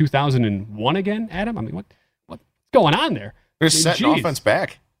this 2001 again, Adam? I mean, what's going on there? They're setting offense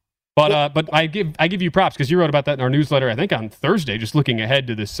back. But I give you props because you wrote about that in our newsletter, I think on Thursday, just looking ahead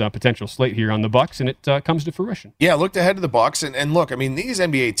to this potential slate here on the Bucks, and it comes to fruition. Yeah, looked ahead to the Bucks, and look, I mean, these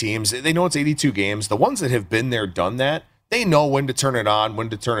NBA teams, they know it's 82 games. The ones that have been there, done that, they know when to turn it on, when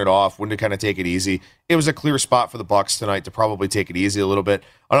to turn it off, when to kind of take it easy. It was a clear spot for the Bucks tonight to probably take it easy a little bit.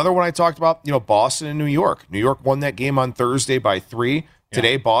 Another one I talked about, Boston and New York. New York won that game on Thursday by 3.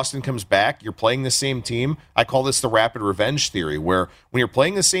 Today, Boston comes back. You're playing the same team. I call this the rapid revenge theory, where when you're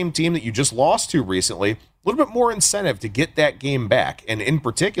playing the same team that you just lost to recently, a little bit more incentive to get that game back. And in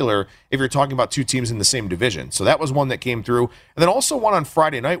particular, if you're talking about two teams in the same division. So that was one that came through. And then also one on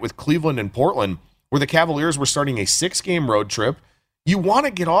Friday night with Cleveland and Portland, where the Cavaliers were starting a 6-game road trip. You want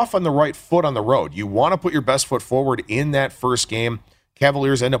to get off on the right foot on the road. You want to put your best foot forward in that first game.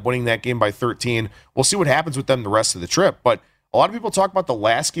 Cavaliers end up winning that game by 13. We'll see what happens with them the rest of the trip. But a lot of people talk about the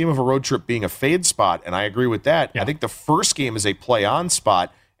last game of a road trip being a fade spot, and I agree with that. Yeah. I think the first game is a play-on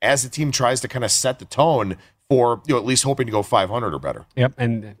spot as the team tries to kind of set the tone for at least hoping to go 500 or better. Yep,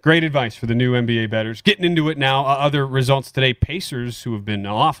 and great advice for the new NBA bettors. Getting into it now, other results today. Pacers, who have been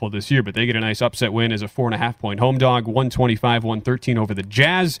awful this year, but they get a nice upset win as a 4.5-point home dog, 125-113 over the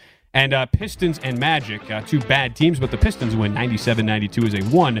Jazz. And Pistons and Magic, two bad teams, but the Pistons win 97-92 as a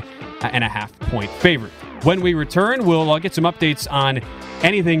 1.5-point favorite. When we return, we'll get some updates on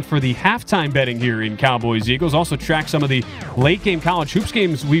anything for the halftime betting here in Cowboys-Eagles. Also track some of the late-game college hoops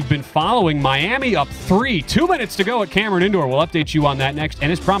games we've been following. Miami up 3, 2 minutes to go at Cameron Indoor. We'll update you on that next. And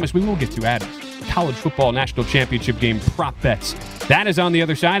as promised, we will get to Adam's college football national championship game prop bets. That is on the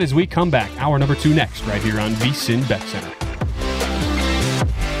other side as we come back. Hour number 2 next, right here on VSiN Bet Center.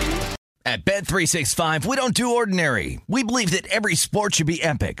 At Bet365, we don't do ordinary. We believe that every sport should be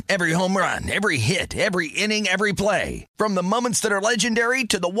epic. Every home run, every hit, every inning, every play. From the moments that are legendary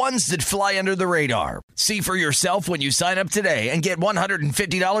to the ones that fly under the radar. See for yourself when you sign up today and get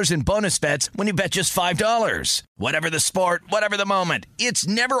 $150 in bonus bets when you bet just $5. Whatever the sport, whatever the moment, it's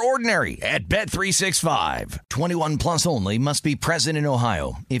never ordinary at Bet365. 21 plus only. Must be present in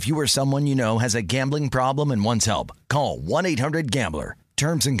Ohio. If you or someone you know has a gambling problem and wants help, call 1-800-GAMBLER.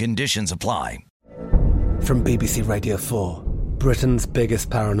 Terms and conditions apply. From BBC Radio 4, Britain's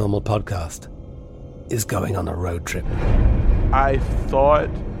biggest paranormal podcast is going on a road trip. I thought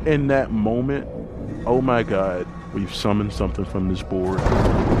in that moment, oh my God, we've summoned something from this board.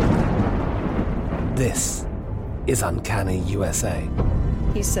 This is Uncanny USA.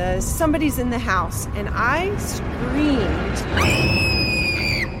 He says, somebody's in the house, and I screamed.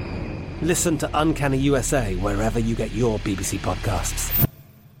 Listen to Uncanny USA wherever you get your BBC podcasts,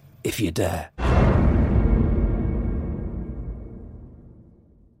 if you dare.